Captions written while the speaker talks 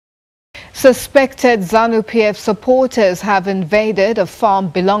Suspected Zanu PF supporters have invaded a farm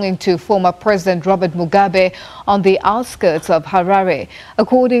belonging to former President Robert Mugabe on the outskirts of Harare.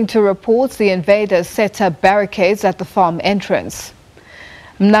 According to reports, the invaders set up barricades at the farm entrance.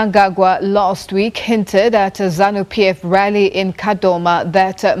 Mnangagwa last week hinted at a Zanu PF rally in Kadoma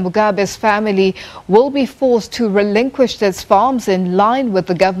that Mugabe's family will be forced to relinquish its farms in line with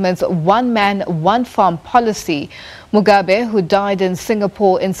the government's one-man, one-farm policy. Mugabe, who died in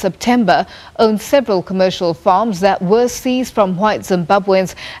Singapore in September, owned several commercial farms that were seized from white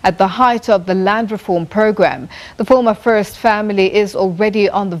Zimbabweans at the height of the land reform program. The former first family is already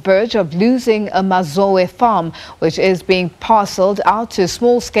on the verge of losing a Mazoe farm, which is being parceled out to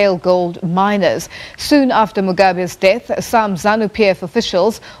small-scale gold miners. Soon after Mugabe's death, some Zanu PF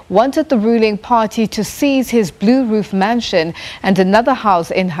officials wanted the ruling party to seize his blue roof mansion and another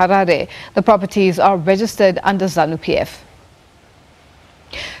house in Harare. The properties are registered under Zanu PF.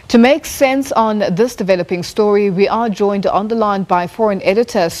 To make sense on this developing story, we are joined on the line by Foreign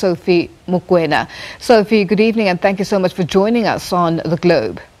Editor Sophie Mokoena. Sophie, good evening and thank you so much for joining us on The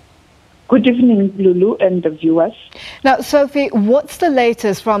Globe. Good evening, Lulu and the viewers. Now, Sophie, what's the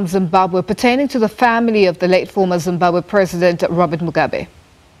latest from Zimbabwe pertaining to the family of the late former Zimbabwe President Robert Mugabe?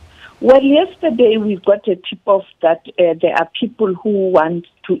 Well, yesterday we got a tip-off that there are people who want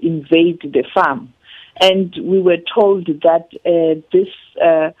to invade the farm. And we were told that this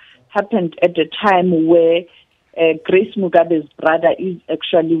happened at a time where Grace Mugabe's brother is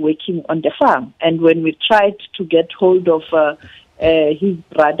actually working on the farm. And when we tried to get hold of his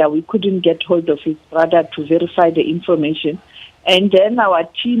brother, we couldn't get hold of his brother to verify the information. And then our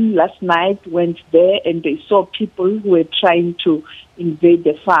team last night went there and they saw people who were trying to invade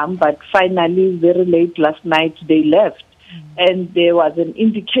the farm. But finally, very late last night, they left. And there was an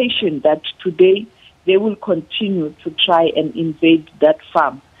indication that today they will continue to try and invade that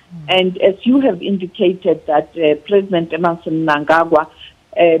farm. And as you have indicated that President Emerson Mnangagwa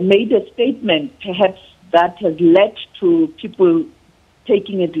made a statement, perhaps that has led to people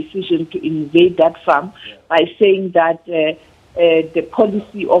taking a decision to invade that farm by saying that the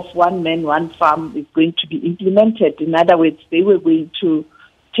policy of one man, one farm is going to be implemented. In other words, they were going to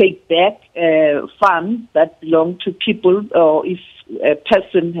take back farms that belong to people, or if a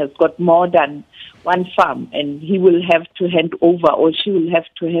person has got more than one farm, and he will have to hand over, or she will have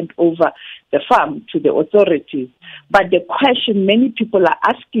to hand over the farm to the authorities. But the question many people are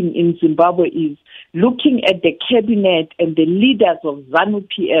asking in Zimbabwe is, looking at the cabinet and the leaders of Zanu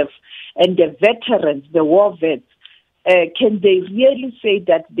PF and the veterans, the war vets, can they really say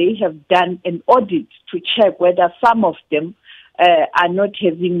that they have done an audit to check whether some of them are not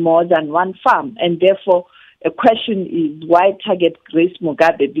having more than one farm? And therefore, a question is, why target Grace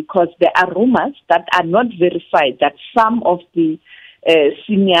Mugabe? Because there are rumors that are not verified that some of the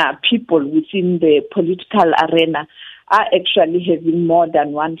senior people within the political arena are actually having more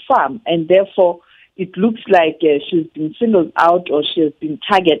than one farm. And therefore, it looks like she's been singled out or she has been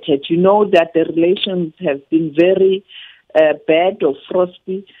targeted. You know that the relations have been very bad or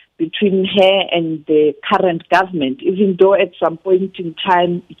frosty between her and the current government, even though at some point in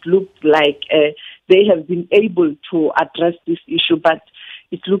time it looked like they have been able to address this issue, but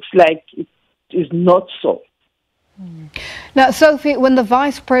it looks like it is not so. Now, Sophie, when the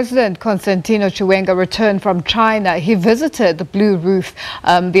Vice President Constantino Chiwenga returned from China, he visited the Blue Roof,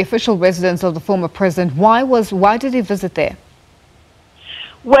 the official residence of the former president. Why did he visit there?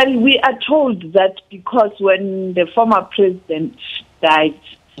 Well, we are told that because when the former president died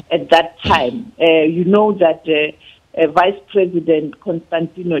at that time, you know that Vice President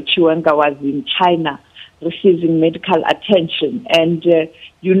Constantino Chiwenga was in China receiving medical attention. And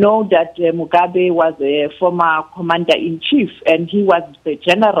you know that Mugabe was a former commander-in-chief and he was the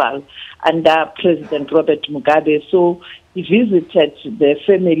general under President Robert Mugabe. So he visited the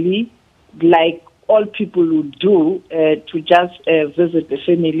family like all people would do, to just visit the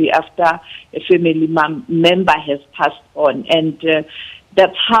family after a family member has passed on. And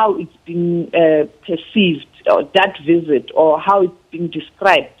that's how it's been perceived, or that visit, or how it's been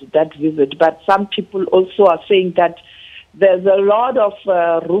described, that visit. But some people also are saying that there's a lot of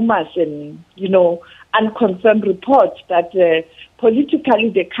rumors and, unconfirmed reports that politically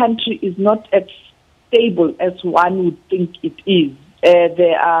the country is not as stable as one would think it is.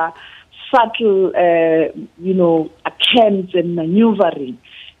 There are subtle, attempts and maneuvering,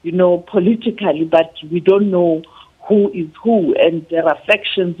 politically, but we don't know who is who, and there are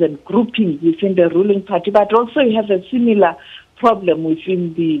factions and groupings within the ruling party, but also you have a similar problem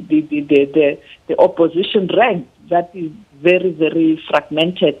within the opposition rank that is very, very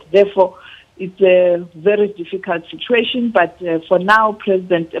fragmented. Therefore, it's a very difficult situation, but for now,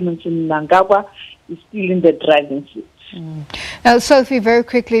 President Emmerson Mnangagwa is still in the driving seat. Now, Sophie, very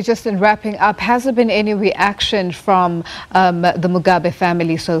quickly, just in wrapping up, has there been any reaction from the Mugabe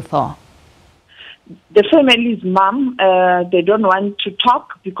family so far? The family's mom, they don't want to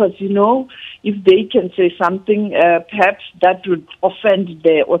talk because, you know, if they can say something, perhaps that would offend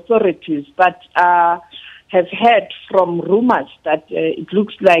the authorities. But have heard from rumors that it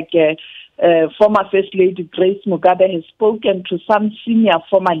looks like former First Lady Grace Mugabe has spoken to some senior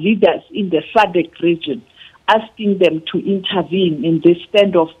former leaders in the SADC region, asking them to intervene in this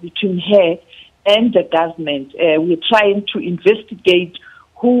standoff between her and the government. We're trying to investigate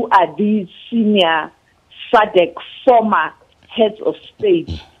who are these senior SADC former heads of state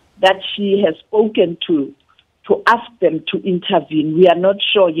that she has spoken to ask them to intervene. We are not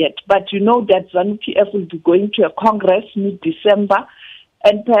sure yet. But you know that Zanu PF will be going to a Congress mid-December,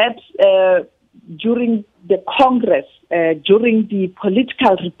 and perhaps during the Congress, during the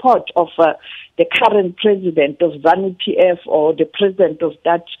political report of the current president of Zanu PF or the president of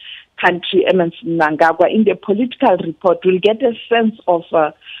that country, Emmerson Mnangagwa, in the political report, we'll get a sense of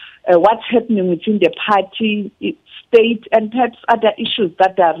what's happening within the party, state, and perhaps other issues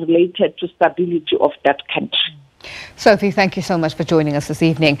that are related to stability of that country. Sophie, thank you so much for joining us this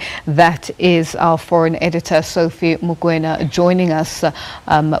evening. That is our foreign editor, Sophie Mokoena, joining us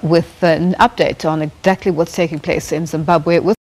with an update on exactly what's taking place in Zimbabwe.